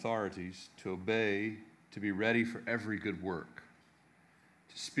authorities, to obey, to be ready for every good work,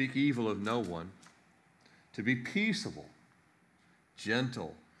 to speak evil of no one, to be peaceable,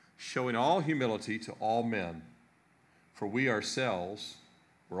 gentle, showing all humility to all men. For we ourselves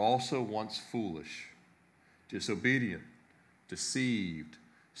were also once foolish, disobedient, deceived,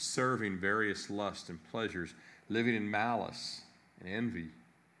 serving various lusts and pleasures, living in malice and envy,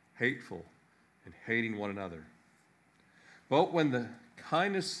 hateful, and hating one another. But when the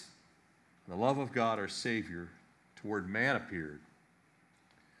kindness and the love of God our Savior toward man appeared,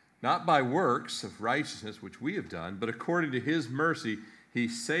 not by works of righteousness which we have done, but according to his mercy he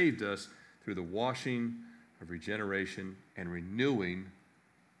saved us through the washing of regeneration and renewing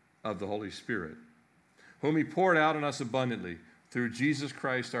of the Holy Spirit, whom he poured out on us abundantly through Jesus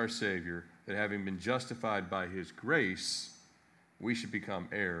Christ our Savior, that having been justified by his grace, we should become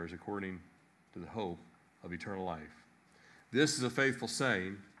heirs according to the hope of eternal life. This is a faithful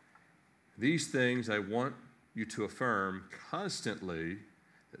saying. These things I want you to affirm constantly,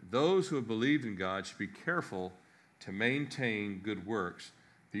 that those who have believed in God should be careful to maintain good works.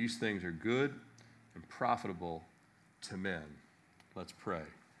 These things are good and profitable to men. Let's pray.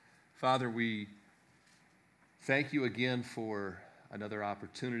 Father, we thank you again for another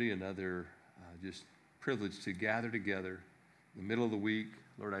opportunity, another just privilege to gather together in the middle of the week.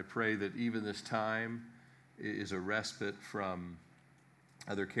 Lord, I pray that even this time is a respite from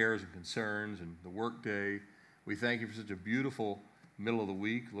other cares and concerns and the workday. We thank you for such a beautiful middle of the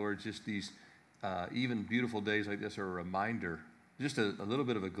week. Lord, just these even beautiful days like this are a reminder, just a little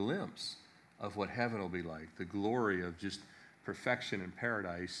bit of a glimpse of what heaven will be like, the glory of just perfection and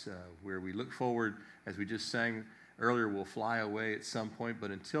paradise, where we look forward, as we just sang earlier, we'll fly away at some point. But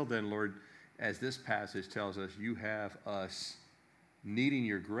until then, Lord, as this passage tells us, you have us needing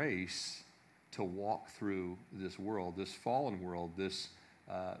your grace to walk through this world, this fallen world, this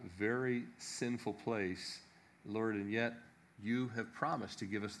very sinful place, Lord, and yet you have promised to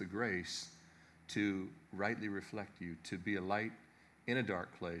give us the grace to rightly reflect you, to be a light in a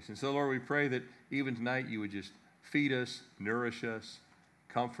dark place. And so, Lord, we pray that even tonight you would just feed us, nourish us,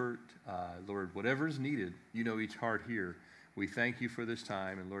 comfort. Lord, whatever is needed, you know each heart here. We thank you for this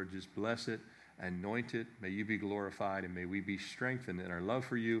time, and Lord, just bless it, anoint it. May you be glorified, and may we be strengthened in our love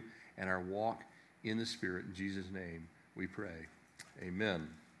for you and our walk in the Spirit. In Jesus' name we pray. Amen.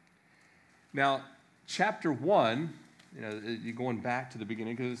 Now, chapter 1, you're going back to the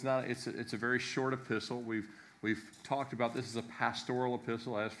beginning because it's a very short epistle. We've talked about this as a pastoral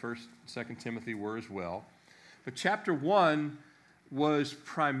epistle, as 1st, 2nd Timothy were as well. But chapter 1 was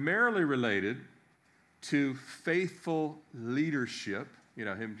primarily related to faithful leadership.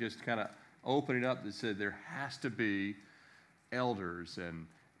 Him just kind of opening up that said there has to be elders and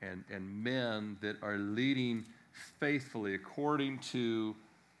men that are leading faithfully according to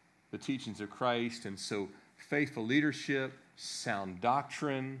the teachings of Christ. And so faithful leadership, sound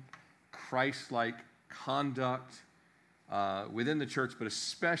doctrine, Christ-like conduct within the church, but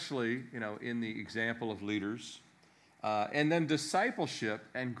especially, in the example of leaders. And then discipleship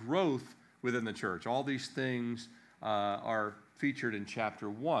and growth within the church. All these things are featured in chapter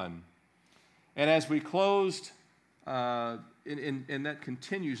 1. And as we closed, and that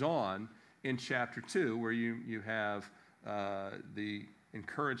continues on in chapter 2, where you have the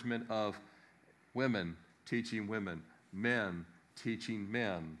encouragement of women teaching women, men teaching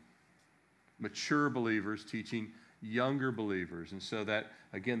men, mature believers teaching younger believers. And so that,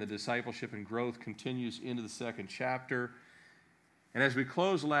 again, the discipleship and growth continues into the 2nd chapter. And as we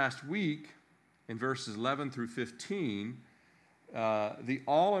closed last week in verses 11 through 15, the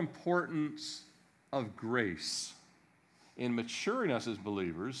all-importance of grace in maturing us as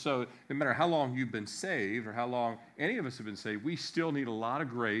believers. So no matter how long you've been saved or how long any of us have been saved, we still need a lot of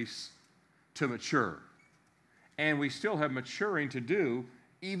grace to mature. And we still have maturing to do,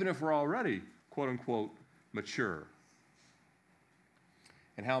 even if we're already, quote unquote, mature.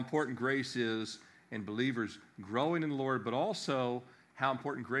 And how important grace is in believers growing in the Lord, but also how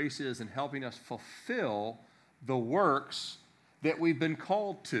important grace is in helping us fulfill the works that we've been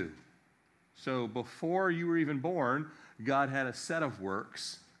called to. So before you were even born, God had a set of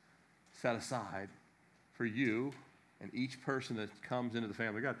works set aside for you and each person that comes into the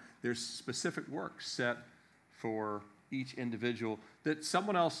family of God. There's specific works set for each individual that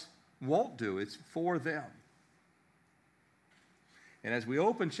someone else won't do. It's for them. And as we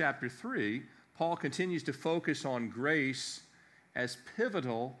open chapter 3, Paul continues to focus on grace as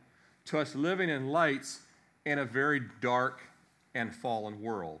pivotal to us living in lights in a very dark and fallen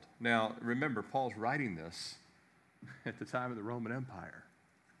world. Now, remember, Paul's writing this at the time of the Roman Empire.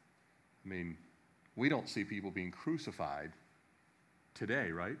 I mean, we don't see people being crucified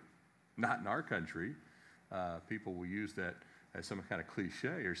today, right? Not in our country. People will use that as some kind of cliche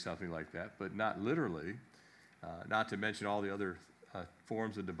or something like that, but not literally. Not to mention all the other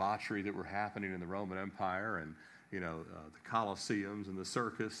forms of debauchery that were happening in the Roman Empire, and the Colosseums and the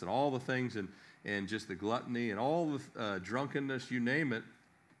circus and all the things, and just the gluttony and all the drunkenness, you name it.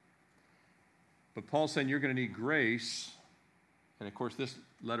 But Paul's saying you're going to need grace. And of course, this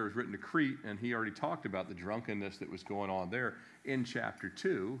letter is written to Crete, and he already talked about the drunkenness that was going on there in chapter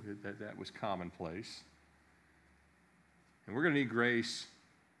 2. That was commonplace. And we're going to need grace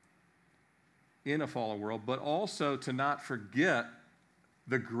in a fallen world, but also to not forget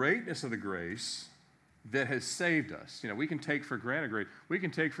the greatness of the grace that has saved us. We can take for granted grace. We can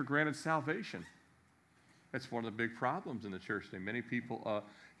take for granted salvation. That's one of the big problems in the church today. Many people,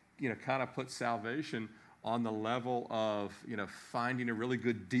 kind of put salvation on the level of, finding a really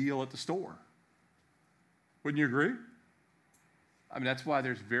good deal at the store. Wouldn't you agree? I mean, that's why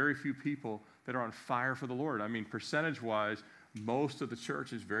there's very few people that are on fire for the Lord. I mean, percentage-wise, most of the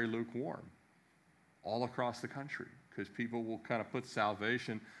church is very lukewarm all across the country, because people will kind of put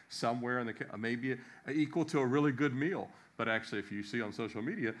salvation somewhere in maybe equal to a really good meal. But actually, if you see on social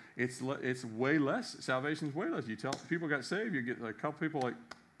media, it's way less. Salvation's way less. You tell people got saved, you get a couple people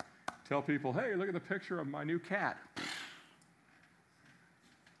tell people, hey, look at the picture of my new cat.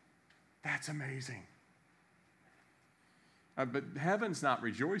 That's amazing. But heaven's not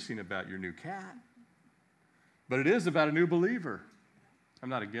rejoicing about your new cat, but it is about a new believer. I'm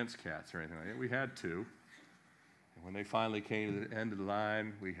not against cats or anything like that. We had two. And when they finally came to the end of the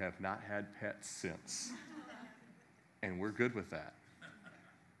line, we have not had pets since. And we're good with that.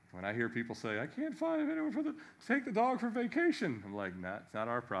 When I hear people say, I can't find anyone to take the dog for vacation, I'm like, nah, it's not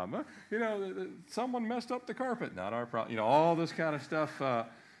our problem. Someone messed up the carpet, not our problem. All this kind of stuff.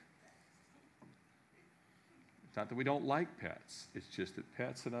 It's not that we don't like pets. It's just that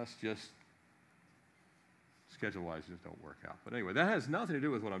pets and us just, schedule-wise, just don't work out. But anyway, that has nothing to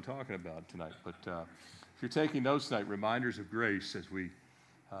do with what I'm talking about tonight. But if you're taking notes tonight, reminders of grace as we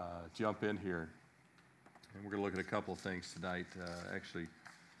jump in here. And we're going to look at a couple of things tonight, actually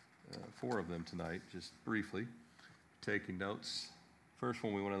 4 of them tonight, just briefly. Taking notes. First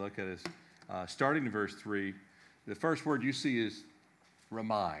one we want to look at is starting in verse 3. The first word you see is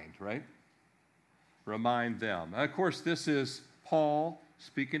remind, right? Remind them. Now, of course, this is Paul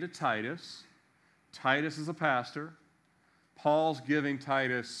speaking to Titus. Titus is a pastor. Paul's giving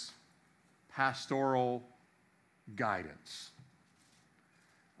Titus pastoral guidance.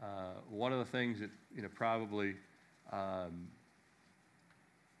 One of the things that probably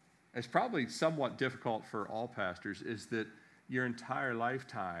it's probably somewhat difficult for all pastors is that your entire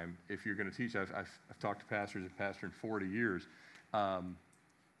lifetime, if you're going to teach, I've talked to pastors and pastored in 40 years.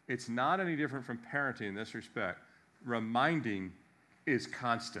 It's not any different from parenting in this respect. Reminding is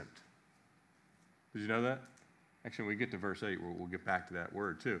constant. Did you know that? Actually, when we get to verse 8, we'll get back to that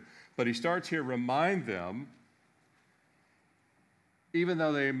word too. But he starts here, remind them, even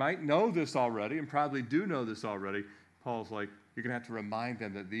though they might know this already and probably do know this already. Paul's like, you're going to have to remind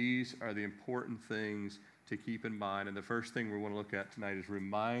them that these are the important things to keep in mind. And the first thing we want to look at tonight is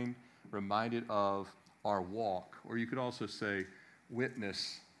reminded of our walk. Or you could also say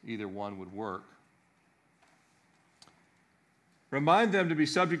witness. Either one would work. Remind them to be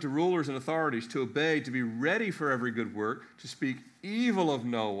subject to rulers and authorities, to obey, to be ready for every good work, to speak evil of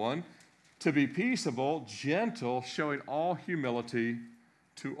no one, to be peaceable, gentle, showing all humility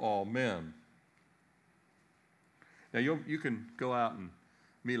to all men. Now, you can go out and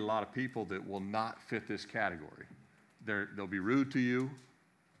meet a lot of people that will not fit this category. They'll be rude to you.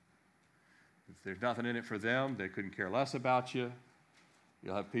 If there's nothing in it for them, they couldn't care less about you.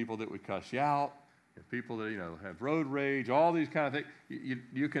 You'll have people that would cuss you out. You have people that, have road rage, all these kind of things.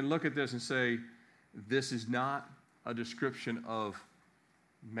 You can look at this and say, this is not a description of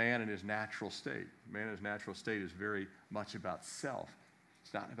man in his natural state. Man in his natural state is very much about self.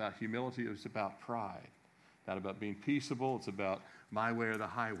 It's not about humility. It's about pride. Not about being peaceable. It's about my way or the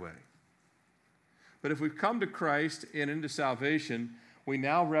highway. But if we've come to Christ and into salvation, we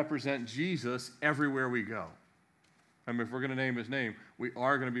now represent Jesus everywhere we go. I mean, if we're going to name his name, we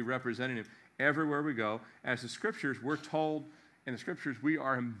are going to be representing him everywhere we go. As the Scriptures, we're told in the Scriptures, we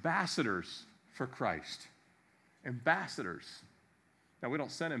are ambassadors for Christ. Ambassadors. Now, we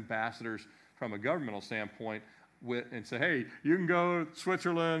don't send ambassadors from a governmental standpoint and say, hey, you can go to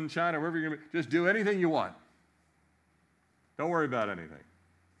Switzerland, China, wherever you're going to be. Just do anything you want. Don't worry about anything.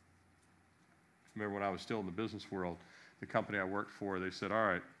 Remember when I was still in the business world, the company I worked for, they said, all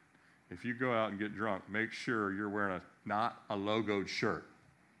right, if you go out and get drunk, make sure you're wearing not a logoed shirt.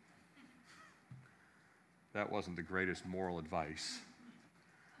 That wasn't the greatest moral advice.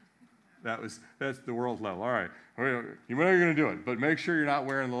 That's the world level. All right, you know you're going to do it, but make sure you're not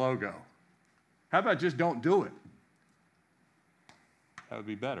wearing the logo. How about just don't do it? That would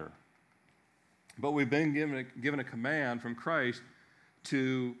be better. But we've been given a command from Christ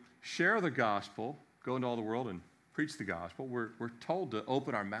to share the gospel, go into all the world and preach the gospel. We're told to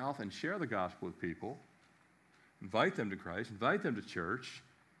open our mouth and share the gospel with people, invite them to Christ, invite them to church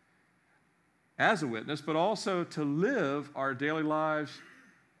as a witness, but also to live our daily lives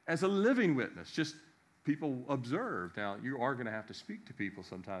as a living witness. Just people observe. Now, you are going to have to speak to people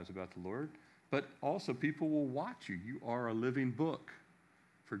sometimes about the Lord, but also people will watch you. You are a living book,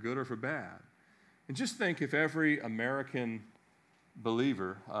 for good or for bad. And just think if every American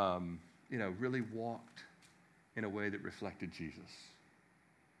believer, really walked in a way that reflected Jesus.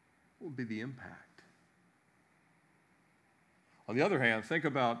 What would be the impact? On the other hand, think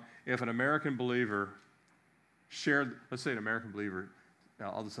about if an American believer shared, let's say an American believer,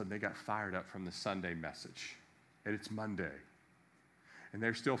 now all of a sudden they got fired up from the Sunday message, and it's Monday, and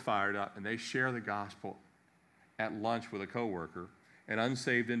they're still fired up, and they share the gospel at lunch with a coworker, an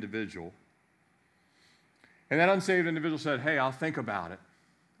unsaved individual, and that unsaved individual said, hey, I'll think about it.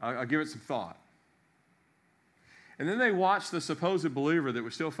 I'll give it some thought. And then they watch the supposed believer that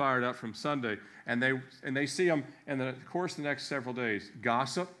was still fired up from Sunday, and they see him in the course of the next several days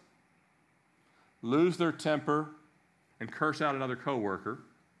gossip, lose their temper, and curse out another coworker,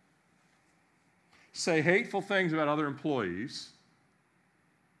 say hateful things about other employees.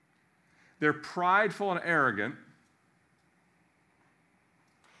 They're prideful and arrogant.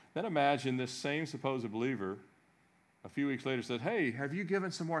 Then imagine this same supposed believer a few weeks later said, hey, have you given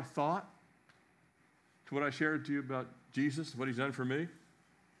some more thought to what I shared to you about Jesus, what he's done for me?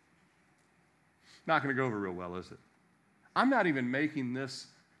 Not going to go over real well, is it? I'm not even making this,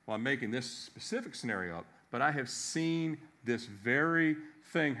 I'm making this specific scenario up, but I have seen this very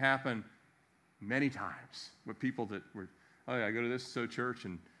thing happen many times with people that were, oh yeah, I go to this so church,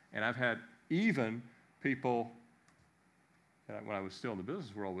 and I've had even people when I was still in the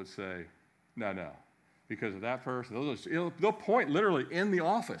business world would say, no, because of that person. They'll point literally in the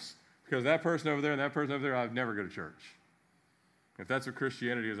office, because that person over there and that person over there, I'd never go to church. If that's what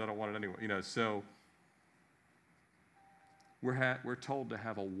Christianity is, I don't want it anyway. So we're told to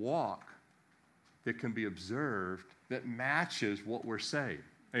have a walk that can be observed that matches what we're saying.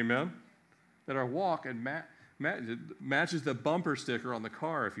 Amen? That our walk matches the bumper sticker on the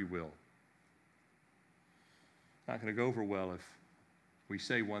car, if you will. Not going to go over well if we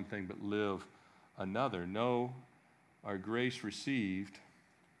say one thing but live another. No, our grace received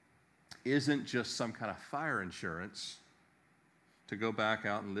isn't just some kind of fire insurance to go back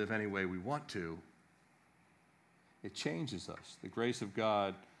out and live any way we want to. It changes us. The grace of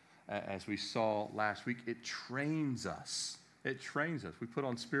God, as we saw last week, it trains us. It trains us. We put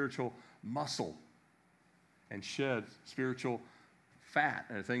on spiritual muscle and shed spiritual fat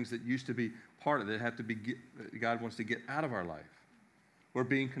and things that used to be part of it have to be, God wants to get out of our life. We're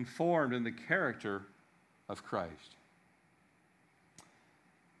being conformed in the character of Christ.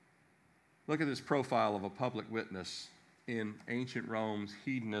 Look at this profile of a public witness in ancient Rome's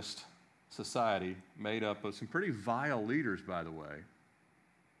hedonist society, made up of some pretty vile leaders, by the way,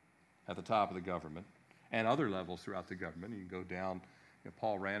 at the top of the government and other levels throughout the government. You can go down,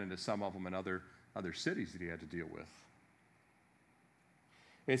 Paul ran into some of them in other cities that he had to deal with.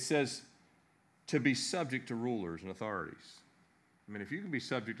 It says, to be subject to rulers and authorities. I mean, if you can be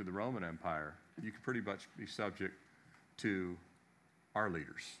subject to the Roman Empire, you can pretty much be subject to our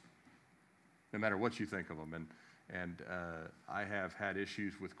leaders, no matter what you think of them. And I have had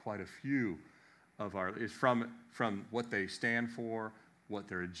issues with quite a few of it's from what they stand for, what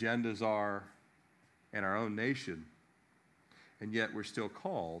their agendas are, in our own nation. And yet we're still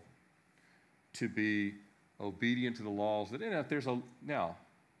called to be obedient to the laws that, now,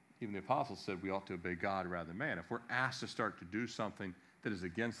 even the apostles said we ought to obey God rather than man. If we're asked to start to do something that is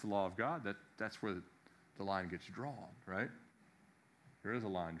against the law of God, that's where the line gets drawn, right? There is a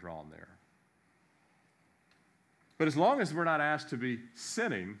line drawn there. But as long as we're not asked to be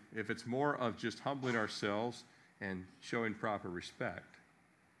sinning, if it's more of just humbling ourselves and showing proper respect,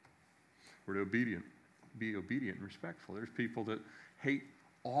 we're to be obedient and respectful. There's people that hate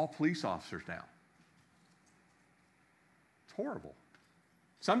all police officers now. It's horrible.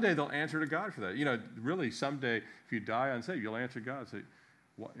 Someday they'll answer to God for that. Really, someday, if you die unsaved, you'll answer God and say,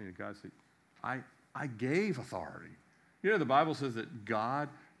 what? And God say, I gave authority. The Bible says that God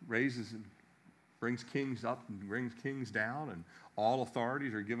raises and brings kings up and brings kings down, and all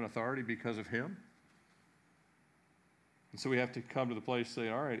authorities are given authority because of him. And so we have to come to the place and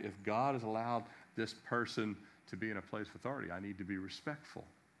say, all right, if God has allowed this person to be in a place of authority, I need to be respectful.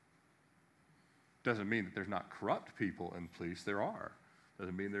 Doesn't mean that there's not corrupt people in police. There are.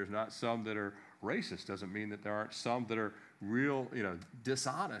 Doesn't mean there's not some that are racist. Doesn't mean that there aren't some that are real,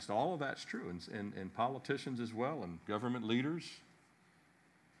 dishonest. All of that's true, and politicians as well, and government leaders.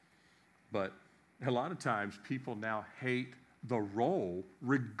 But a lot of times people now hate the role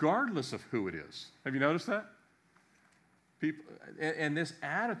regardless of who it is. Have you noticed that? People, and this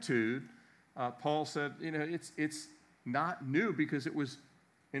attitude, Paul said, it's not new because it was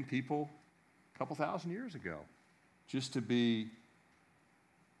in people a couple thousand years ago. Just to be,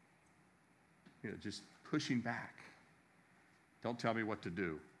 just pushing back. Don't tell me what to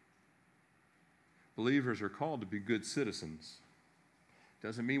do. Believers are called to be good citizens.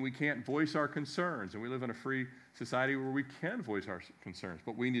 Doesn't mean we can't voice our concerns, and we live in a free society where we can voice our concerns,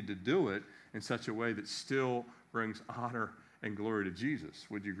 but we need to do it in such a way that still brings honor and glory to Jesus.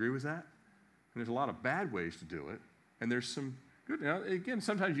 Would you agree with that? And there's a lot of bad ways to do it, and there's some good. Again,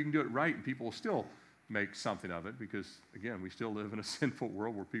 sometimes you can do it right, and people will still make something of it because, again, we still live in a sinful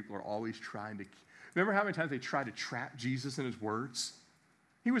world where people are always trying to. Remember how many times they tried to trap Jesus in his words?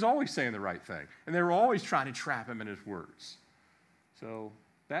 He was always saying the right thing, and they were always trying to trap him in his words. So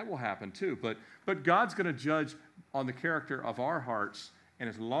that will happen too. But God's going to judge on the character of our hearts, and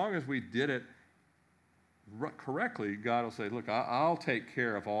as long as we did it correctly, God will say, look, I'll take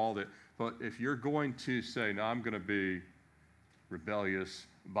care of all that. But if you're going to say, no, I'm going to be rebellious,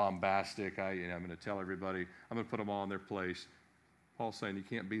 bombastic, I'm going to tell everybody, I'm going to put them all in their place, Paul's saying you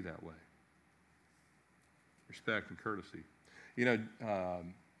can't be that way. Respect and courtesy.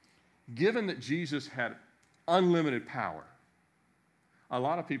 Given that Jesus had unlimited power, a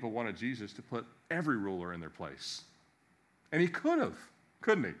lot of people wanted Jesus to put every ruler in their place. And he could have,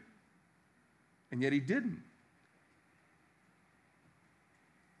 couldn't he? And yet he didn't.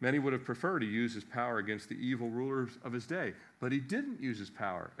 Many would have preferred to use his power against the evil rulers of his day, but he didn't use his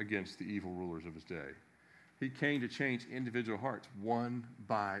power against the evil rulers of his day. He came to change individual hearts one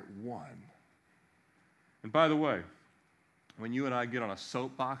by one. And by the way, when you and I get on a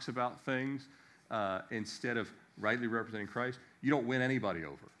soapbox about things, instead of rightly representing Christ, you don't win anybody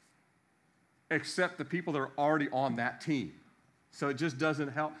over, except the people that are already on that team. So it just doesn't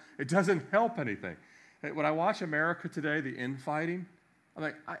help. It doesn't help anything. When I watch America today, the infighting, I'm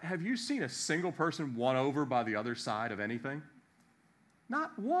like, have you seen a single person won over by the other side of anything?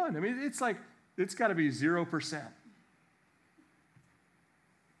 Not one. I mean, it's like, it's got to be 0%.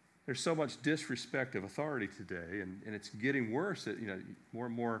 There's so much disrespect of authority today, and it's getting worse. More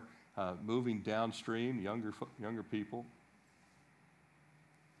and more moving downstream, younger people.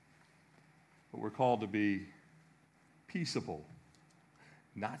 But we're called to be peaceable,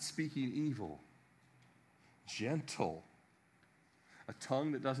 not speaking evil, gentle, a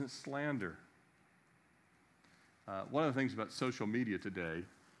tongue that doesn't slander. One of the things about social media today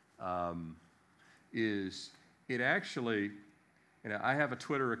is it actually, I have a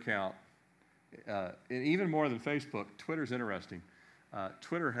Twitter account, and even more than Facebook, Twitter's interesting.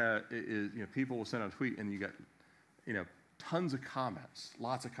 Twitter is people will send out a tweet, and you got, tons of comments,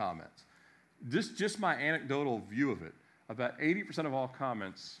 lots of comments. Just my anecdotal view of it, about 80% of all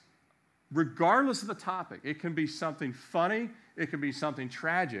comments, regardless of the topic, it can be something funny, it can be something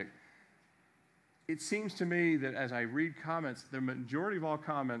tragic. It seems to me that as I read comments, the majority of all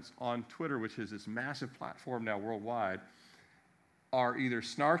comments on Twitter, which is this massive platform now worldwide, are either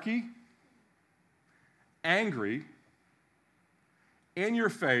snarky, angry, in your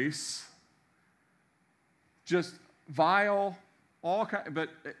face, just vile, but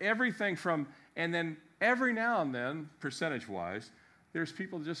everything from, and then every now and then, percentage-wise, there's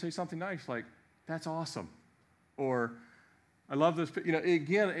people that just say something nice like, that's awesome, or I love this.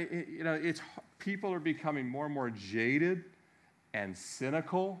 It's people are becoming more and more jaded and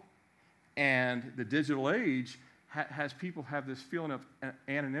cynical, and the digital age has people have this feeling of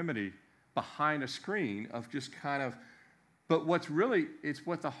anonymity behind a screen of just kind of, but what's really, it's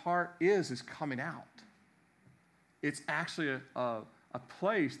what the heart is coming out. It's actually a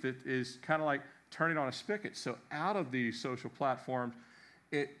place that is kind of like turning on a spigot. So out of these social platforms,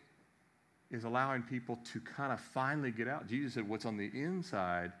 it is allowing people to kind of finally get out. Jesus said what's on the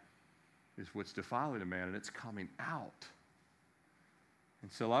inside is what's defiling a man, and it's coming out.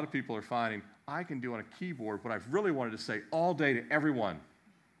 And so a lot of people are finding, I can do on a keyboard what I've really wanted to say all day to everyone.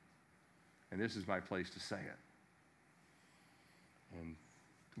 And this is my place to say it. And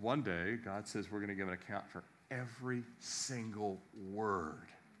one day, God says we're going to give an account for every single word.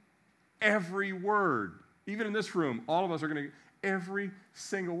 Every word. Even in this room, all of us are going to, every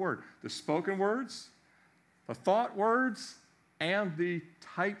single word. The spoken words, the thought words, and the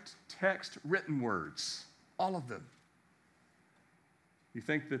typed text written words. All of them. You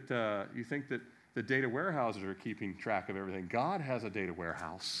think that the data warehouses are keeping track of everything. God has a data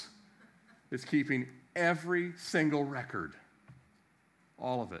warehouse. It's keeping every single record,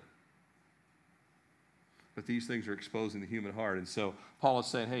 all of it. But these things are exposing the human heart. And so Paul is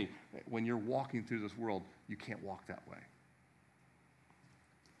saying, hey, when you're walking through this world, you can't walk that way.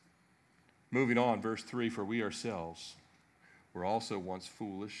 Moving on, verse 3, for we ourselves were also once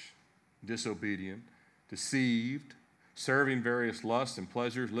foolish, disobedient, deceived, serving various lusts and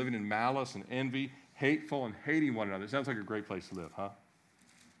pleasures, living in malice and envy, hateful and hating one another. It sounds like a great place to live, huh?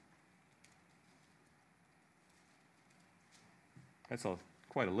 That's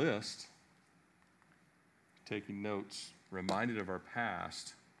quite a list. Taking notes, reminded of our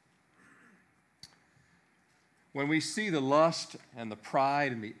past. When we see the lust and the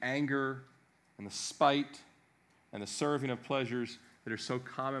pride and the anger and the spite and the serving of pleasures that are so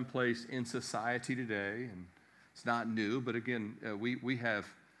commonplace in society today, and it's not new, but again, we have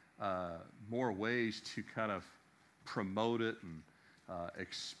more ways to kind of promote it and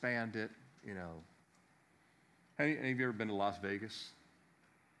expand it, you know. Any of you ever been to Las Vegas?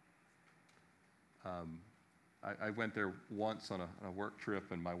 I went there once on a work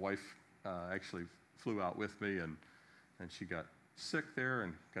trip, and my wife actually flew out with me, and she got sick there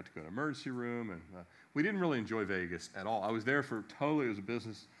and got to go to the emergency room, and we didn't really enjoy Vegas at all. I was there for totally, it was a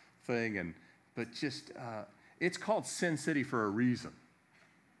business thing, but just, it's called Sin City for a reason.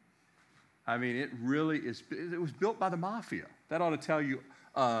 I mean, it really is, it was built by the mafia. That ought to tell you,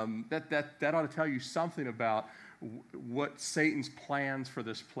 that ought to tell you something about what Satan's plans for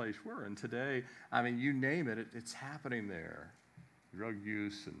this place were. And today, I mean, you name it, it's happening there. Drug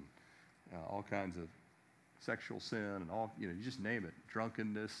use and all kinds of sexual sin and all, you know, you just name it.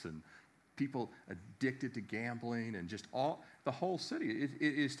 Drunkenness and people addicted to gambling and just the whole city. It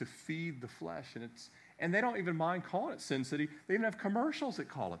is to feed the flesh. And they don't even mind calling it Sin City. They even have commercials that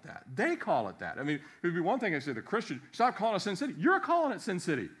call it that. They call it that. I mean, it would be one thing I say, the Christian, stop calling it Sin City. You're calling it Sin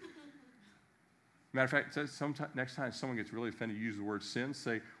City. Matter of fact, next time someone gets really offended, use the word sin,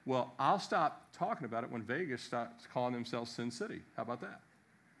 say, well, I'll stop talking about it when Vegas starts calling themselves Sin City. How about that?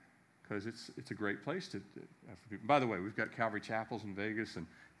 Because it's a great place to for people. By the way, we've got Calvary Chapels in Vegas, and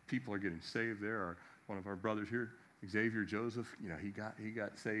people are getting saved there. One of our brothers here, Xavier Joseph, you know, he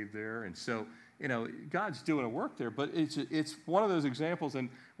got saved there. And so, you know, God's doing a work there, but it's one of those examples. And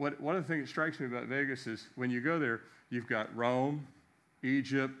one of the things that strikes me about Vegas is when you go there, you've got Rome,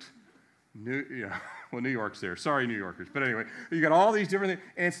 Egypt, New York's there. Sorry, New Yorkers. But anyway, you got all these different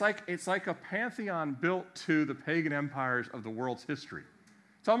things. And it's like a pantheon built to the pagan empires of the world's history.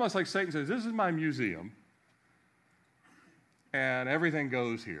 It's almost like Satan says, this is my museum, and everything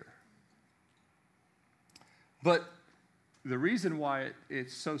goes here. But the reason why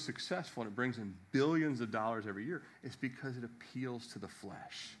it's so successful and it brings in billions of dollars every year is because it appeals to the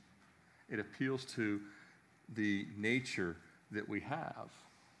flesh. It appeals to the nature that we have.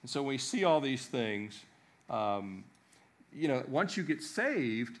 And so when we see all these things, you know, once you get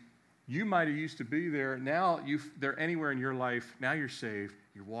saved, you might have used to be there. Now they're anywhere in your life. Now you're saved.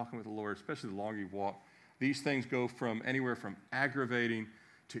 You're walking with the Lord, especially the longer you walk. These things go from anywhere from aggravating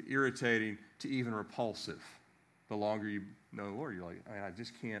to irritating to even repulsive. The longer you know the Lord, you're like,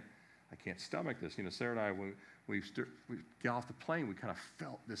 I can't stomach this. You know, Sarah and I, when we got off the plane, we kind of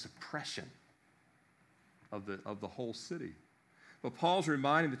felt this oppression of the whole city. But Paul's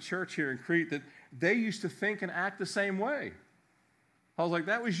reminding the church here in Crete that they used to think and act the same way. Paul's like,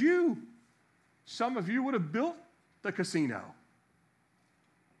 that was you. Some of you would have built the casino.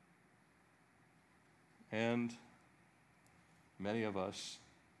 And many of us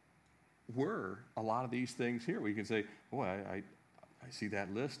were a lot of these things here. We can say, boy, I see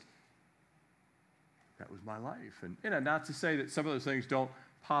that list. That was my life. And you know, not to say that some of those things don't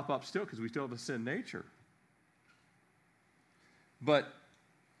pop up still, because we still have a sin nature. But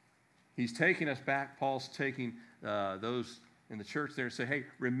he's taking us back. Paul's taking those in the church there and say, hey,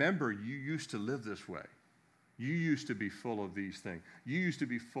 remember, you used to live this way. You used to be full of these things. You used to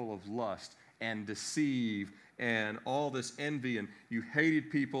be full of lust and deceive and all this envy, and you hated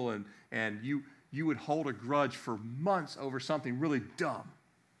people, and you would hold a grudge for months over something really dumb.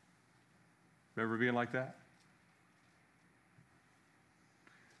 Remember being like that?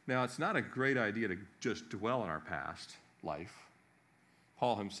 Now, it's not a great idea to just dwell on our past life.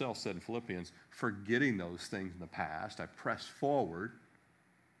 Paul himself said in Philippians, forgetting those things in the past, I press forward.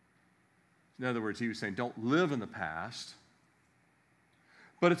 In other words, he was saying, don't live in the past.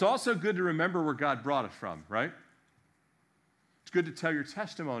 But it's also good to remember where God brought us from, right? It's good to tell your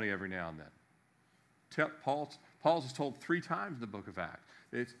testimony every now and then. Paul's is told 3 times in the book of Acts.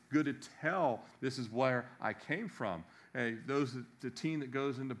 It's good to tell this is where I came from. Hey, the teen that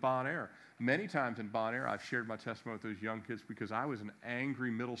goes into Bon Air. Many times in Bon Air, I've shared my testimony with those young kids because I was an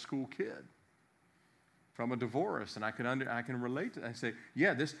angry middle school kid from a divorce, and I can relate to that. I say,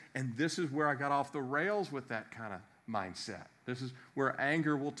 yeah, this is where I got off the rails with that kind of mindset. This is where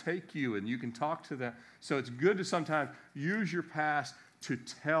anger will take you, and you can talk to that. So it's good to sometimes use your past to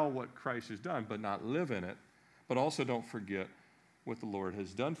tell what Christ has done, but not live in it. But also don't forget what the Lord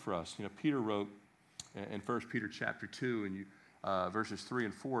has done for us. You know, Peter wrote in 1 Peter chapter 2, and verses 3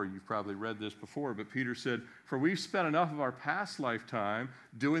 and 4, you've probably read this before, but Peter said, "For we've spent enough of our past lifetime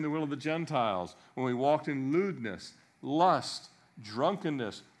doing the will of the Gentiles, when we walked in lewdness, lust,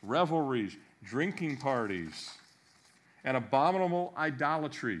 drunkenness, revelries, drinking parties, and abominable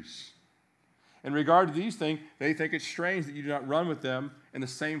idolatries. In regard to these things, they think it strange that you do not run with them in the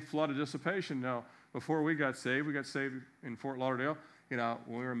same flood of dissipation." Now, before we got saved in Fort Lauderdale. You know,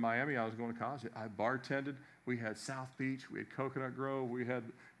 when we were in Miami, I was going to college. I bartended. We had South Beach. We had Coconut Grove. We had,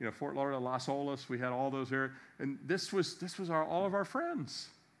 Fort Lauderdale, Las Olas. We had all those areas. And this was all of our friends.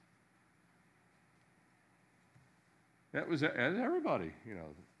 That was everybody.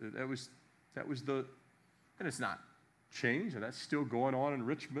 That was the, and it's not changed. And that's still going on in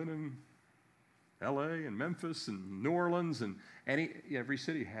Richmond and L.A. and Memphis and New Orleans. And every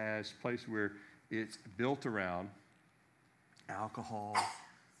city has a place where it's built around alcohol,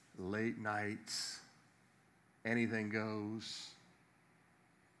 late nights, anything goes.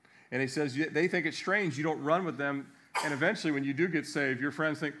 And he says they think it's strange you don't run with them. And eventually when you do get saved, your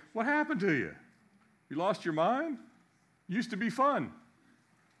friends think, what happened to you? You lost your mind? Used to be fun.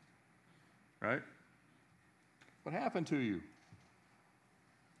 Right? What happened to you?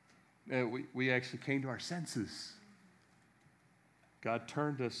 We actually came to our senses. God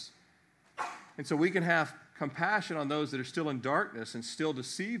turned us. And so we can have compassion on those that are still in darkness and still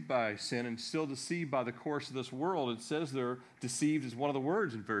deceived by sin and still deceived by the course of this world. It says they're deceived is one of the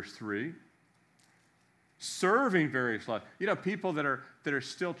words in verse 3. Serving various lives. People that are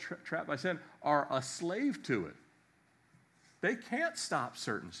still trapped by sin are a slave to it. They can't stop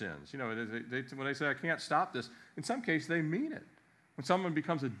certain sins. When they say, I can't stop this, in some cases they mean it. When someone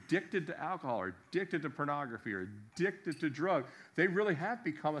becomes addicted to alcohol or addicted to pornography or addicted to drugs, they really have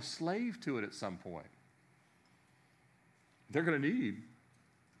become a slave to it at some point. They're going to need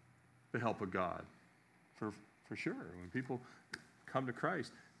the help of God, for sure. When people come to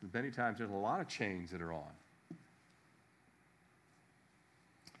Christ, many times there's a lot of chains that are on.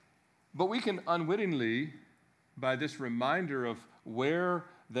 But we can unwittingly, by this reminder of where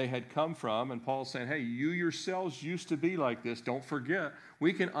they had come from, and Paul's saying, hey, you yourselves used to be like this, don't forget.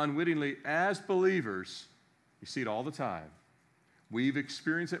 We can unwittingly, as believers, you see it all the time. We've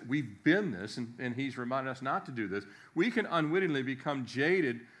experienced it, we've been this, and he's reminding us not to do this. We can unwittingly become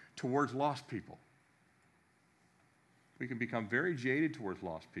jaded towards lost people. We can become very jaded towards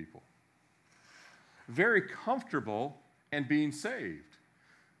lost people. Very comfortable and being saved.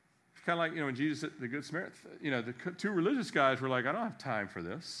 It's kind of like, when Jesus, the Good Samaritan, the 2 religious guys were like, I don't have time for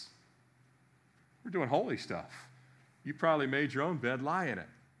this. We're doing holy stuff. You probably made your own bed, lie in it.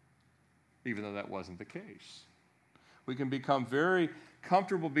 Even though that wasn't the case. We can become very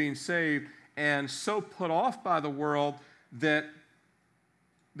comfortable being saved and so put off by the world that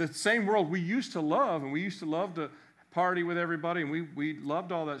the same world we used to love, and we used to love to party with everybody, and we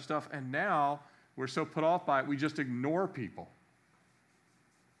loved all that stuff, and now we're so put off by it, we just ignore people.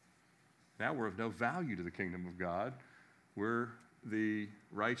 Now we're of no value to the kingdom of God. We're the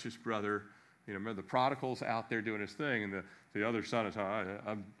righteous brother. Remember the prodigal's out there doing his thing, and the other son is,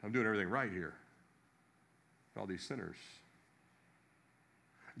 I'm doing everything right here. All these sinners.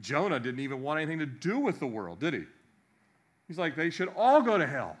 Jonah didn't even want anything to do with the world, did he? He's like, they should all go to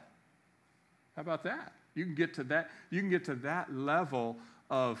hell. How about that? You can get to that. You can get to that level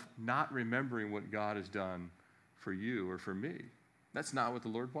of not remembering what God has done for you or for me. That's not what the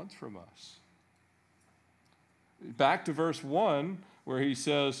Lord wants from us. Back to verse 1, where he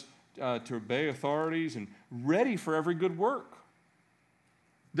says to obey authorities and ready for every good work.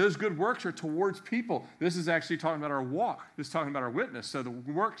 Those good works are towards people. This is actually talking about our walk. This is talking about our witness. So the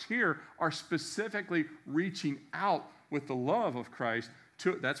works here are specifically reaching out with the love of Christ.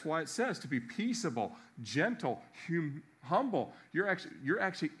 That's why it says to be peaceable, gentle, humble. You're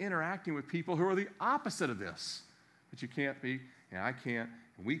actually interacting with people who are the opposite of this. But you can't be, and I can't,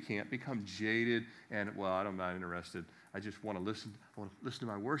 and we can't become jaded and, I'm not interested. I just want to listen. I want to listen to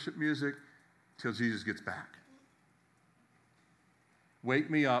my worship music till Jesus gets back.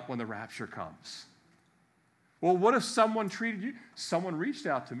 Wake me up when the rapture comes. Well, what if someone treated you? Someone reached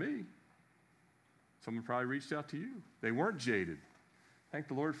out to me. Someone probably reached out to you. They weren't jaded. Thank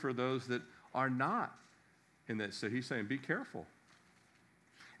the Lord for those that are not in that. So he's saying, be careful.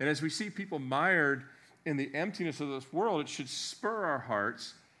 And as we see people mired in the emptiness of this world, it should spur our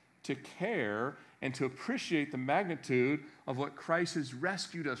hearts to care and to appreciate the magnitude of what Christ has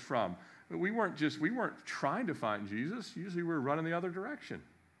rescued us from. We weren't trying to find Jesus. Usually we're running the other direction.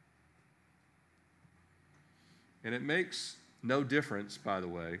 And it makes no difference, by the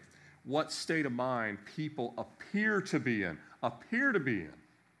way, what state of mind people appear to be in.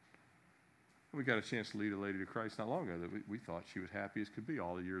 We got a chance to lead a lady to Christ not long ago that we thought she was happy as could be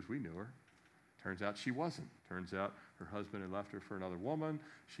all the years we knew her. Turns out she wasn't. Turns out her husband had left her for another woman.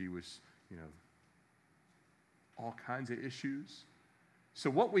 She was, all kinds of issues. So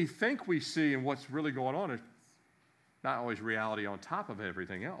what we think we see and what's really going on is not always reality on top of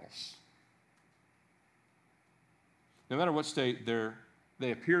everything else. No matter what state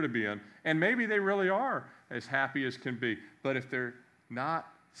they appear to be in, and maybe they really are as happy as can be, but if they're not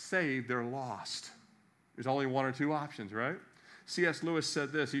saved, they're lost. There's only one or two options, right? C.S. Lewis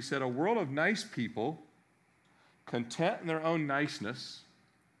said this. He said, a world of nice people, content in their own niceness,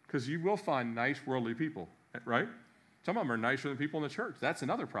 because you will find nice worldly people, right? Some of them are nicer than people in the church. That's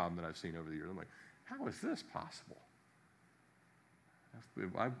another problem that I've seen over the years. I'm like, how is this possible?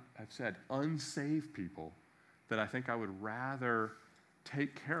 I've said unsaved people that I think I would rather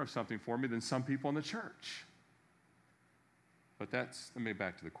take care of something for me than some people in the church. But let me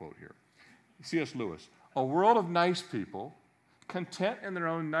back to the quote here. C.S. Lewis, a world of nice people, content in their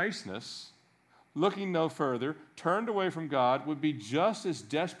own niceness, looking no further, turned away from God, would be just as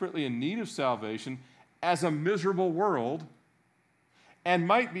desperately in need of salvation as a miserable world, and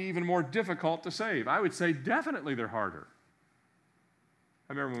might be even more difficult to save. I would say definitely they're harder.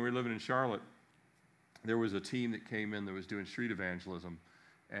 I remember when we were living in Charlotte, there was a team that came in that was doing street evangelism,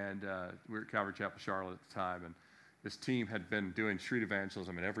 and we were at Calvary Chapel, Charlotte at the time, and this team had been doing street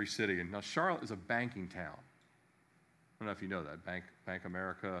evangelism in every city. And now Charlotte is a banking town. I don't know if you know that. Bank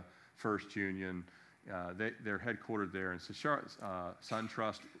America, First Union, they're headquartered there. And so Charlotte,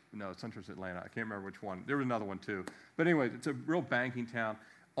 SunTrust Atlanta. I can't remember which one. There was another one too. But anyway, it's a real banking town.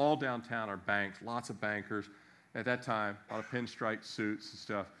 All downtown are banks, lots of bankers. At that time, a lot of pinstripe suits and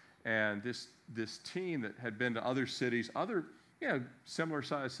stuff. And this team that had been to other cities, similar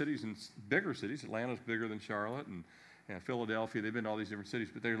sized cities and bigger cities. Atlanta's bigger than Charlotte, and Philadelphia. They've been to all these different cities,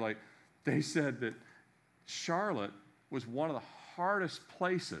 but they said that Charlotte was one of the hardest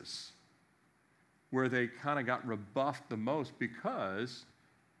places where they kind of got rebuffed the most because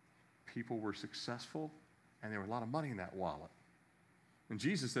people were successful and there was a lot of money in that wallet. And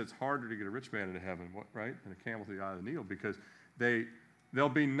Jesus said it's harder to get a rich man into heaven, right, than a camel through the eye of the needle, because they'll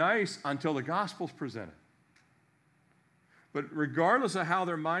be nice until the gospel's presented. But regardless of how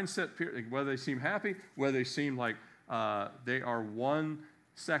their mindset, whether they seem happy, whether they seem like they are 1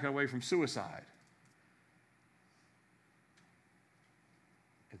 second away from suicide,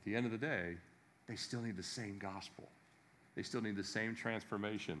 at the end of the day, they still need the same gospel. They still need the same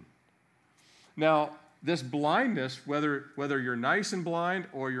transformation. Now, this blindness, whether you're nice and blind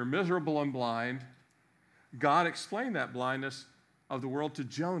or you're miserable and blind, God explained that blindness of the world to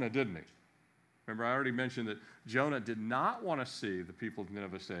Jonah, didn't he? Remember, I already mentioned that Jonah did not want to see the people of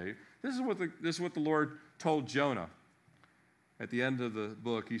Nineveh saved. This is what the Lord told Jonah. At the end of the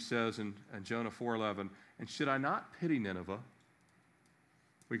book, he says in Jonah 4:11, and should I not pity Nineveh?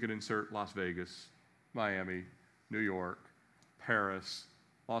 We could insert Las Vegas, Miami, New York, Paris,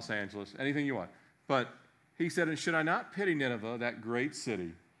 Los Angeles, anything you want. But he said, and should I not pity Nineveh, that great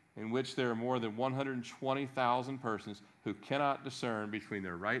city, in which there are more than 120,000 persons who cannot discern between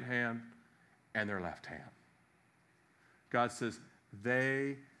their right hand and their left hand. God says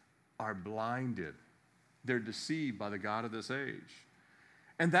they are blinded. They're deceived by the God of this age.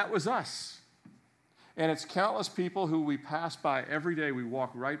 And that was us. And it's countless people who we pass by every day. We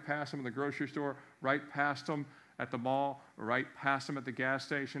walk right past them in the grocery store, right past them at the mall, right past them at the gas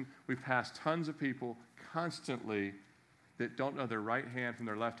station. We pass tons of people constantly that don't know their right hand from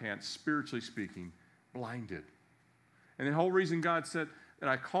their left hand, spiritually speaking, blinded. And the whole reason God said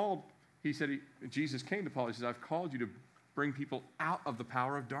that Jesus came to Paul, he says, I've called you to bring people out of the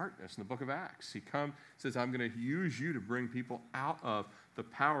power of darkness in the book of Acts. He says, I'm going to use you to bring people out of the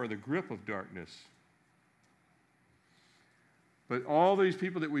power, the grip of darkness. But all these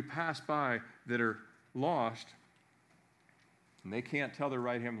people that we pass by that are lost, and they can't tell their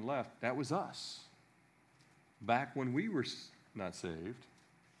right hand from left, that was us back when we were not saved.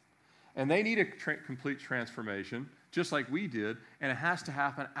 And they need a complete transformation, just like we did, and it has to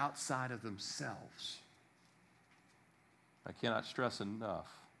happen outside of themselves. I cannot stress enough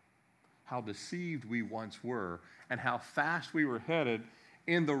how deceived we once were and how fast we were headed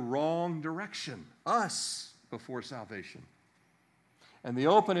in the wrong direction, us, before salvation. And the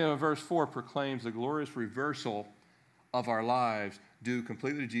opening of verse 4 proclaims the glorious reversal of our lives due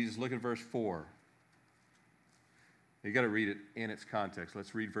completely to Jesus. Look at verse 4. You've got to read it in its context.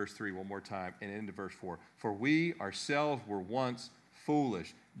 Let's read verse 3 one more time and into verse 4. For we ourselves were once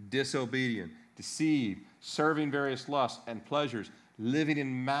foolish, disobedient, deceived, serving various lusts and pleasures, living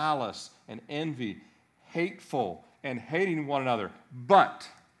in malice and envy, hateful and hating one another. But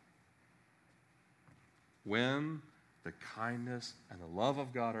when the kindness and the love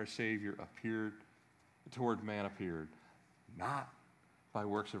of God our Savior appeared, not by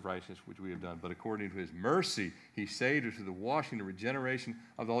works of righteousness which we have done, but according to his mercy, he saved us through the washing and regeneration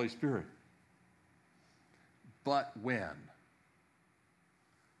of the Holy Spirit. But when?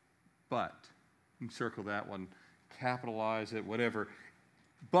 But, you can circle that one, capitalize it, whatever.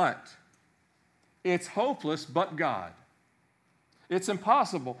 But, it's hopeless, but God. It's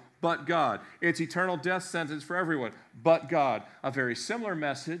impossible, but God. It's eternal death sentence for everyone, but God. A very similar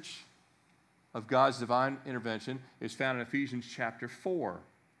message of God's divine intervention is found in Ephesians chapter 4.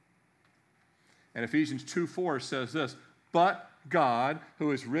 And Ephesians 2:4 says this, but God,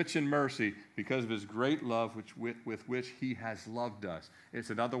 who is rich in mercy, because of his great love with which he has loved us. It's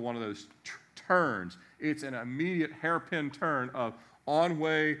another one of those turns. It's an immediate hairpin turn of on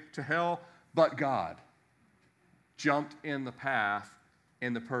way to hell, but God jumped in the path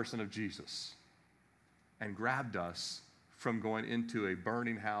in the person of Jesus and grabbed us from going into a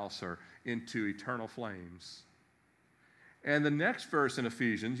burning house or into eternal flames. And the next verse in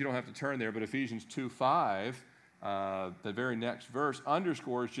Ephesians, you don't have to turn there, but Ephesians 2:5, the very next verse,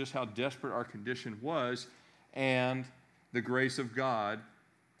 underscores just how desperate our condition was and the grace of God.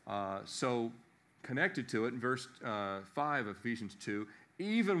 So connected to it in verse 5 of Ephesians 2,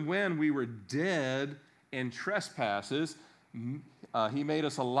 even when we were dead in trespasses, he made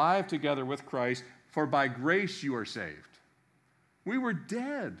us alive together with Christ, for by grace you are saved. We were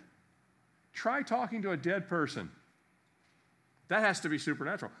dead. Try talking to a dead person. That has to be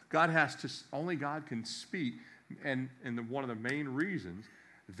supernatural. Only God can speak. And one of the main reasons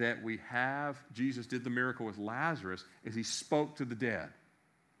that Jesus did the miracle with Lazarus is he spoke to the dead.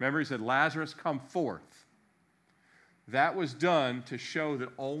 Remember, he said, Lazarus, come forth. That was done to show that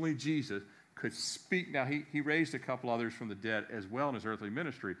only Jesus could speak. Now, he raised a couple others from the dead as well in his earthly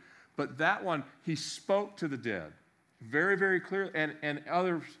ministry. But that one, he spoke to the dead very, very clearly. And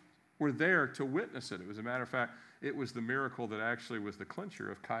others were there to witness it. As a matter of fact, it was the miracle that actually was the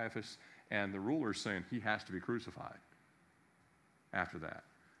clincher of Caiaphas and the rulers saying he has to be crucified after that.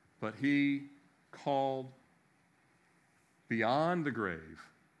 But he called beyond the grave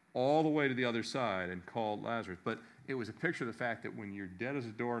all the way to the other side and called Lazarus. But it was a picture of the fact that when you're dead as a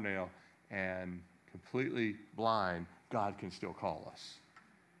doornail and completely blind, God can still call us.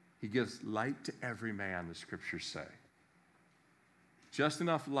 He gives light to every man, the scriptures say. Just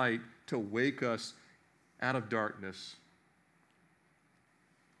enough light to wake us out of darkness,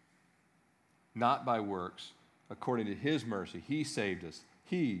 not by works, according to his mercy. He saved us.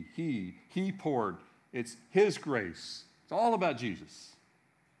 He poured. It's his grace. It's all about Jesus.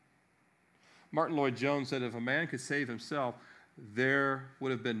 Martin Lloyd-Jones said, if a man could save himself, there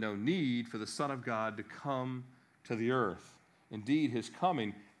would have been no need for the Son of God to come to the earth. Indeed, his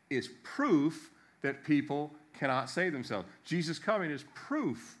coming is proof that people cannot save themselves. Jesus' coming is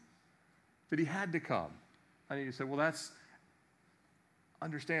proof that he had to come. I need to say, well, that's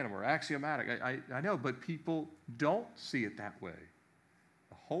understandable or axiomatic. I know, but people don't see it that way.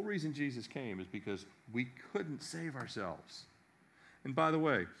 The whole reason Jesus came is because we couldn't save ourselves. And by the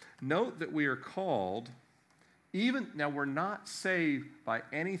way, note that we are called, now we're not saved by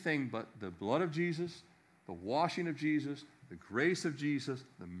anything but the blood of Jesus, the washing of Jesus, the grace of Jesus,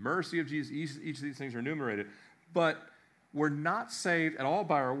 the mercy of Jesus. Each of these things are enumerated. But we're not saved at all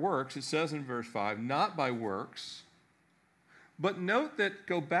by our works. It says in verse 5, not by works. But note that,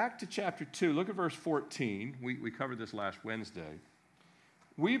 go back to chapter 2, look at verse 14. We covered this last Wednesday.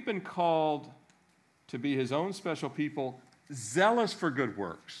 We've been called to be his own special people, zealous for good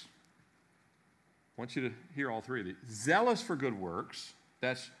works. I want you to hear all three of these. Zealous for good works.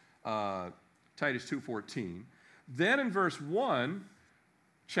 That's Titus 2:14. Then in verse 1,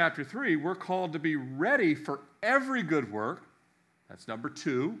 chapter 3, we're called to be ready for every good work. That's number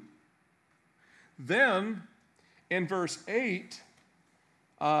 2. Then in verse 8,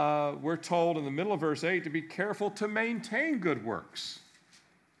 we're told in the middle of verse 8 to be careful to maintain good works.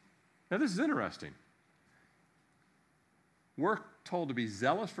 Now this is interesting. We're told to be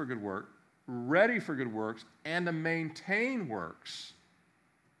zealous for good work, ready for good works, and to maintain works.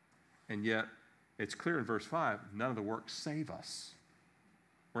 And yet, it's clear in verse 5, none of the works save us.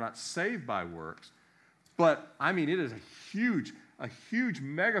 We're not saved by works. But, I mean, it is a huge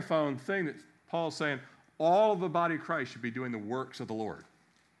megaphone thing that Paul's saying all of the body of Christ should be doing the works of the Lord.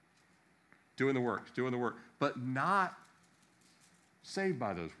 Doing the work, but not saved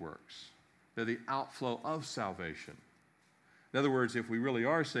by those works. They're the outflow of salvation. In other words, if we really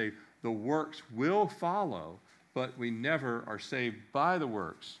are saved, the works will follow, but we never are saved by the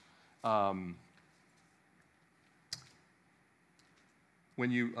works.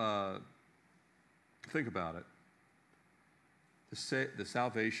 When you think about it, the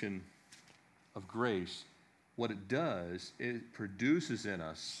salvation of grace, what it does, it produces in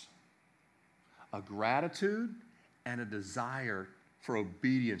us a gratitude and a desire for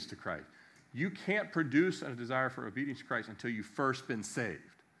obedience to Christ. You can't produce a desire for obedience to Christ until you've first been saved.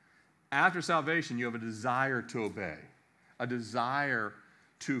 After salvation, you have a desire to obey, a desire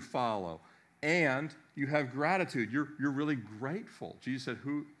to follow, and you have gratitude. You're really grateful. Jesus said,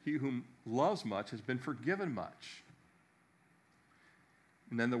 he whom loves much has been forgiven much.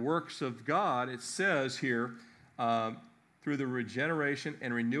 And then the works of God, it says here, through the regeneration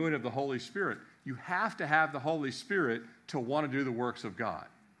and renewing of the Holy Spirit. You have to have the Holy Spirit to want to do the works of God.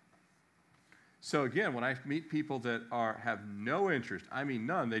 So again, when I meet people that have no interest, I mean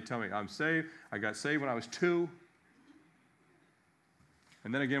none, they tell me, I'm saved. I got saved when I was 2.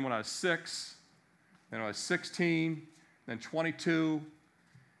 And then again when I was 6. Then I was 16. Then 22.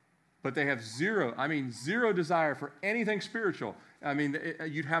 But they have zero desire for anything spiritual. I mean,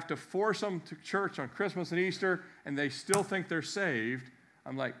 you'd have to force them to church on Christmas and Easter, and they still think they're saved.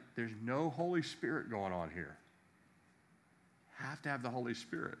 I'm like, there's no Holy Spirit going on here. Have to have the Holy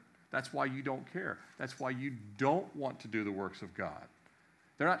Spirit. That's why you don't care. That's why you don't want to do the works of God.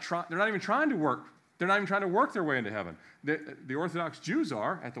 They're not even trying to work. They're not even trying to work their way into heaven. The Orthodox Jews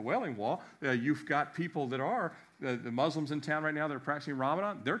are at the Wailing Wall. You've got people that are, the Muslims in town right now that are practicing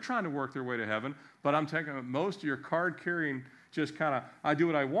Ramadan. They're trying to work their way to heaven. But I'm taking most of your card-carrying, just kind of, I do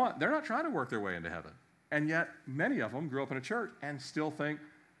what I want. They're not trying to work their way into heaven. And yet, many of them grew up in a church and still think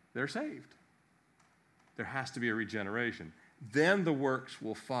they're saved. There has to be a regeneration. Then the works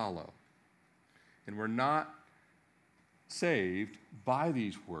will follow. And we're not saved by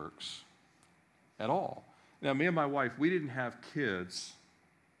these works at all. Now, me and my wife, we didn't have kids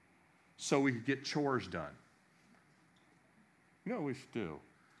so we could get chores done. You know what we should do?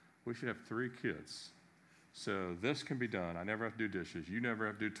 We should have 3 kids. So this can be done. I never have to do dishes. You never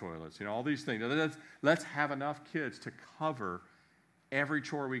have to do toilets. You know, all these things. Let's have enough kids to cover every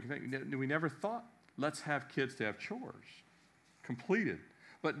chore we can think. We never thought, let's have kids to have chores completed.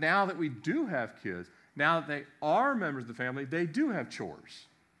 But now that we do have kids, now that they are members of the family, they do have chores.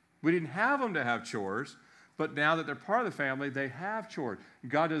 We didn't have them to have chores, but now that they're part of the family, they have chores.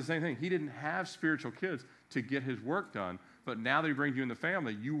 God does the same thing. He didn't have spiritual kids to get his work done, but now that he brings you in the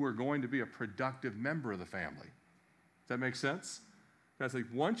family, you were going to be a productive member of the family. Does that make sense? That's like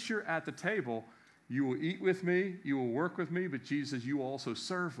once you're at the table, you will eat with me, you will work with me, but Jesus says you will also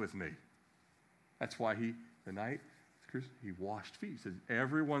serve with me. That's why he washed feet. He said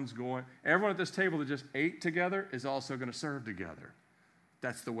everyone at this table that just ate together is also going to serve together.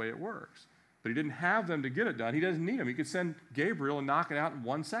 That's the way it works. But he didn't have them to get it done. He doesn't need them. He could send Gabriel and knock it out in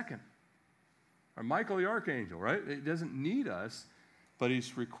 1 second. Or Michael the archangel, right? It doesn't need us, but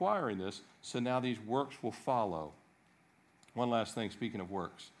he's requiring this, so now these works will follow. One last thing, speaking of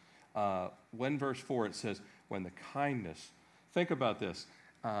works. When verse 4 it says, when the kindness, think about this,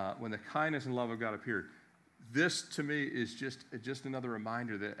 when the kindness and love of God appeared, this to me is just another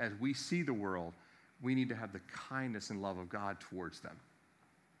reminder that as we see the world, we need to have the kindness and love of God towards them.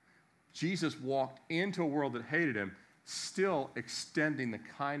 Jesus walked into a world that hated him, still extending the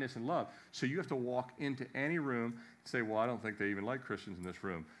kindness and love. So you have to walk into any room and say, well, I don't think they even like Christians in this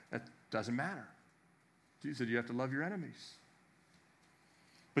room. That doesn't matter. Jesus said you have to love your enemies.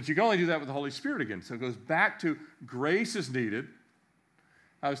 But you can only do that with the Holy Spirit again. So it goes back to grace is needed.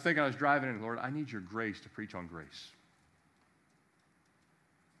 I was driving in, Lord, I need your grace to preach on grace.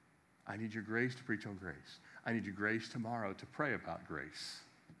 I need your grace to preach on grace. I need your grace tomorrow to pray about grace.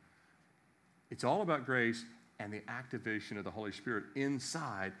 It's all about grace, and the activation of the Holy Spirit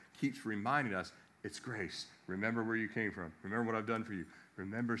inside keeps reminding us it's grace. Remember where you came from. Remember what I've done for you.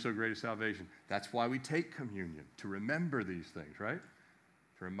 Remember so great a salvation. That's why we take communion, to remember these things, right?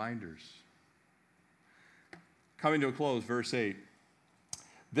 To reminders. Coming to a close, verse 8.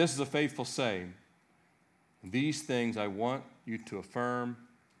 This is a faithful saying. These things I want you to affirm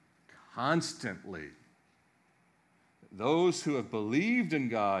constantly. Those who have believed in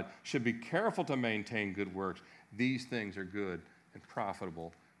God should be careful to maintain good works. These things are good and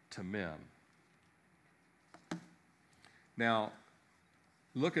profitable to men. Now,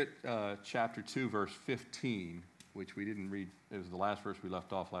 look at chapter 2, verse 15, which we didn't read. It was the last verse we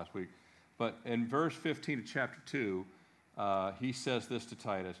left off last week. But in verse 15 of chapter 2, he says this to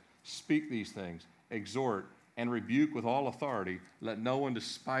Titus, "Speak these things, exhort, and rebuke with all authority. Let no one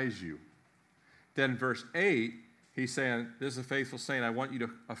despise you." Then verse 8, he's saying, this is a faithful saying, I want you to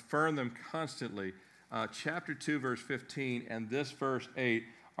affirm them constantly. Chapter 2, verse 15, and this verse 8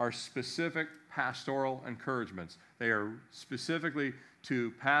 are specific pastoral encouragements. They are specifically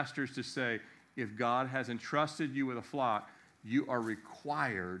to pastors to say, if God has entrusted you with a flock, you are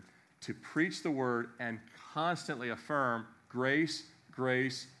required to preach the word and constantly affirm grace,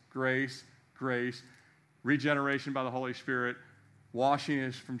 grace, grace, grace, regeneration by the Holy Spirit, washing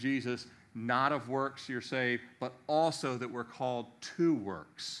is from Jesus, not of works you're saved, but also that we're called to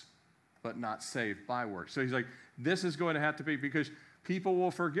works, but not saved by works. So he's like, this is going to have to be, because people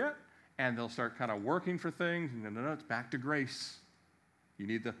will forget and they'll start kind of working for things, and no, it's back to grace. You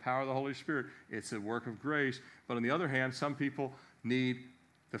need the power of the Holy Spirit. It's a work of grace. But on the other hand, some people need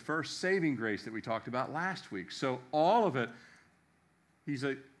the first saving grace that we talked about last week. So all of it,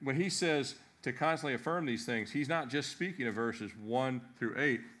 when he says to constantly affirm these things, he's not just speaking of verses 1 through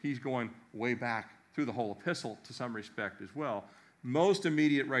 8. He's going way back through the whole epistle to some respect as well. Most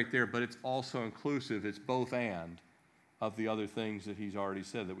immediate right there, but it's also inclusive. It's both and of the other things that he's already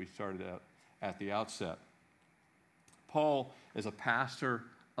said that we started out at the outset. Paul is a pastor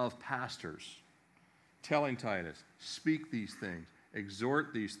of pastors, telling Titus, speak these things,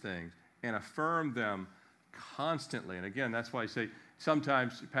 exhort these things, and affirm them constantly. And again, that's why I say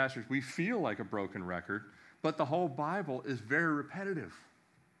sometimes, pastors, we feel like a broken record, but the whole Bible is very repetitive.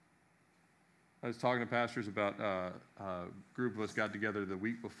 I was talking to pastors about a group of us got together the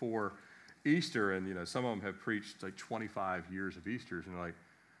week before Easter, and some of them have preached like 25 years of Easters, and they're like,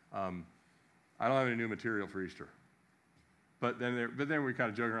 I don't have any new material for Easter. But then we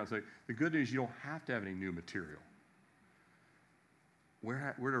kind of joke around and say, the good news, you don't have to have any new material.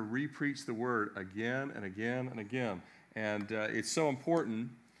 We're to re-preach the word again and again and again. And it's so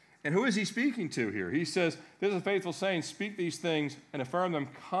important. And who is he speaking to here? He says, this is a faithful saying, speak these things and affirm them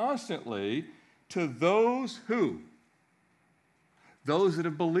constantly to those who? Those that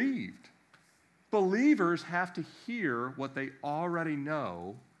have believed. Believers have to hear what they already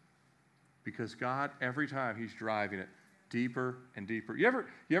know, because God, every time, he's driving it deeper and deeper. You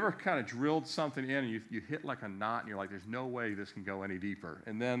ever kind of drilled something in and you hit like a knot and you're like, there's no way this can go any deeper.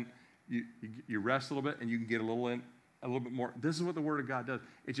 And then you rest a little bit and you can get a little bit more. This is what the Word of God does.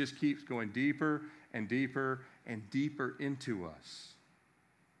 It just keeps going deeper and deeper and deeper into us.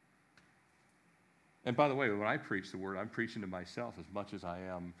 And by the way, when I preach the Word, I'm preaching to myself as much as I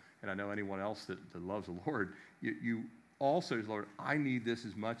am, and I know anyone else that loves the Lord. You also, Lord, I need this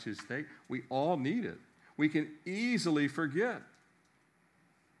as much as we all need it. We can easily forget.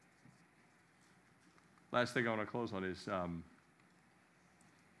 Last thing I want to close on is,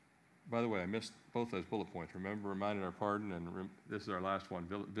 by the way, I missed both those bullet points. Remember, reminded our pardon, and this is our last one,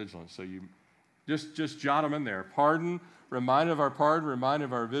 vigilance. So you just jot them in there. Pardon, reminded of our pardon, reminded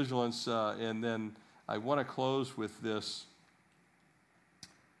of our vigilance, and then I want to close with this.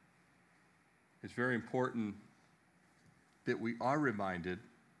 It's very important that we are reminded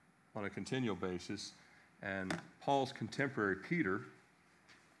on a continual basis. And Paul's contemporary, Peter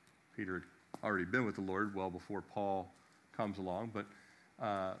had already been with the Lord well before Paul comes along, but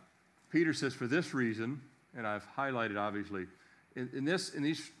Peter says, for this reason, and I've highlighted obviously, in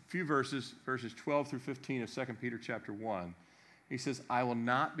these few verses 12 through 15 of 2 Peter chapter 1, he says, I will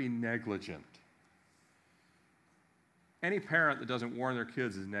not be negligent. Any parent that doesn't warn their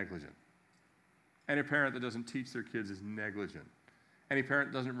kids is negligent. Any parent that doesn't teach their kids is negligent. Any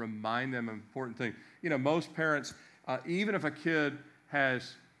parent doesn't remind them of important things. Most parents, even if a kid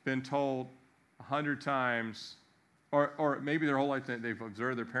has been told 100 times, or maybe their whole life they've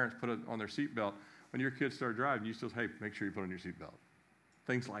observed their parents put it on their seatbelt, when your kids start driving, you still say, hey, make sure you put on your seatbelt.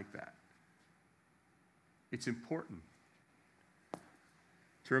 Things like that. It's important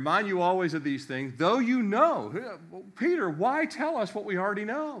to remind you always of these things, though you know. Peter, why tell us what we already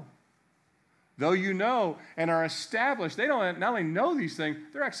know? Though you know and are established, they don't not only know these things,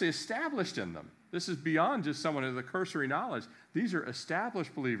 they're actually established in them. This is beyond just someone with a cursory knowledge. These are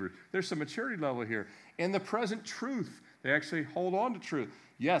established believers. There's some maturity level here. In the present truth, they actually hold on to truth.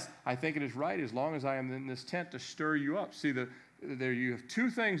 Yes, I think it is right as long as I am in this tent to stir you up. See, there you have two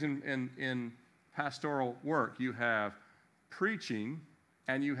things in pastoral work. You have preaching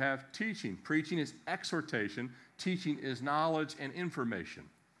and you have teaching. Preaching is exhortation. Teaching is knowledge and information,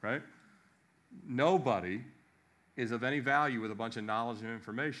 right? Nobody is of any value with a bunch of knowledge and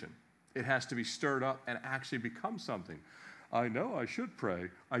information. It has to be stirred up and actually become something. I know I should pray,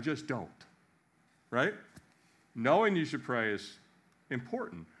 I just don't. Right? Knowing you should pray is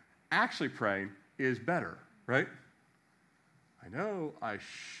important. Actually praying is better, right? I know I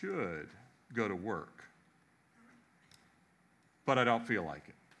should go to work, but I don't feel like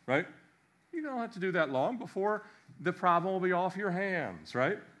it, right? You don't have to do that long before the problem will be off your hands,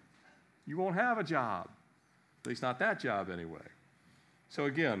 right? You won't have a job, at least not that job anyway. So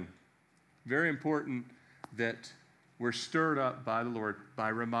again, very important that we're stirred up by the Lord by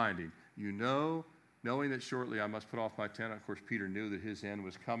reminding, knowing that shortly I must put off my tent. Of course, Peter knew that his end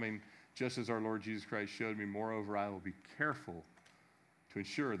was coming, just as our Lord Jesus Christ showed me. Moreover, I will be careful to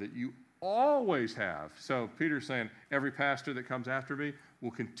ensure that you always have. So Peter's saying, every pastor that comes after me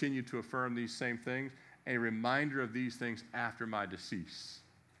will continue to affirm these same things, a reminder of these things after my decease.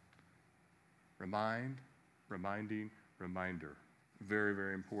 Reminding, reminder. Very,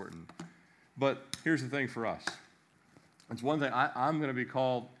 very important. But here's the thing for us. It's one thing I'm going to be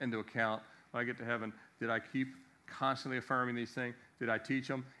called into account when I get to heaven. Did I keep constantly affirming these things? Did I teach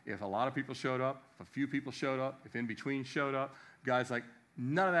them? If a lot of people showed up, if a few people showed up, if in between showed up, God's like,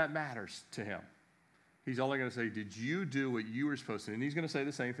 none of that matters to him. He's only going to say, did you do what you were supposed to do? And he's going to say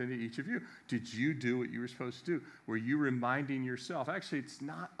the same thing to each of you. Did you do what you were supposed to do? Were you reminding yourself? Actually, it's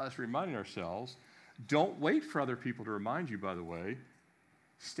not us reminding ourselves. Don't wait for other people to remind you, by the way.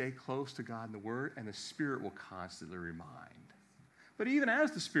 Stay close to God and the Word, and the Spirit will constantly remind. But even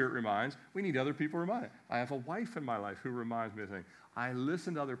as the Spirit reminds, we need other people reminded. I have a wife in my life who reminds me of things. I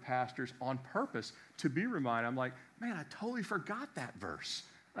listen to other pastors on purpose to be reminded. I'm like, man, I totally forgot that verse.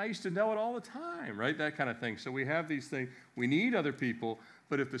 I used to know it all the time, right? That kind of thing. So we have these things. We need other people,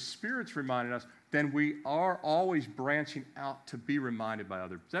 but if the Spirit's reminding us, then we are always branching out to be reminded by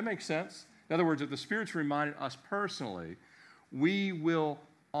others. Does that make sense? In other words, if the Spirit's reminding us personally, we will,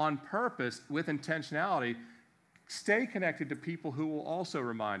 on purpose, with intentionality, stay connected to people who will also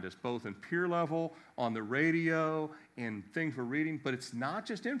remind us, both in peer level, on the radio, in things we're reading. But it's not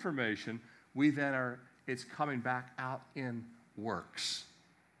just information. It's coming back out in works.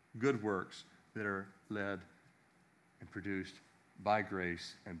 Good works that are led and produced by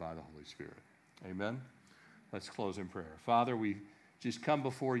grace and by the Holy Spirit. Amen? Let's close in prayer. Father, we just come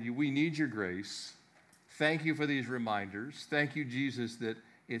before you. We need your grace. Thank you for these reminders. Thank you, Jesus, that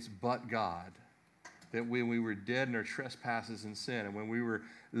it's but God. That when we were dead in our trespasses and sin, and when we were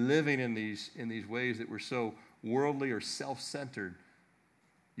living in these ways that were so worldly or self-centered,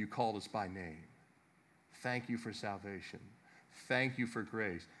 you called us by name. Thank you for salvation. Thank you for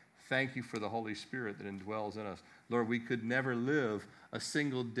grace. Thank you for the Holy Spirit that indwells in us. Lord, we could never live a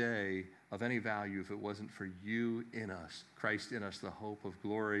single day of any value if it wasn't for you in us, Christ in us, the hope of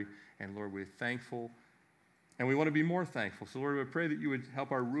glory. And Lord, we're thankful, and we want to be more thankful. So Lord, we pray that you would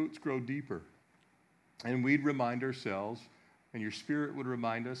help our roots grow deeper, and we'd remind ourselves, and your Spirit would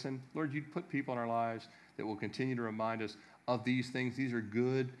remind us, and Lord, you'd put people in our lives that will continue to remind us of these things. These are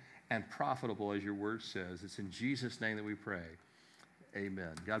good and profitable, as your word says. It's in Jesus' name that we pray.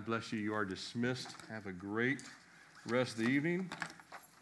 Amen. God bless you. You are dismissed. Have a great rest of the evening.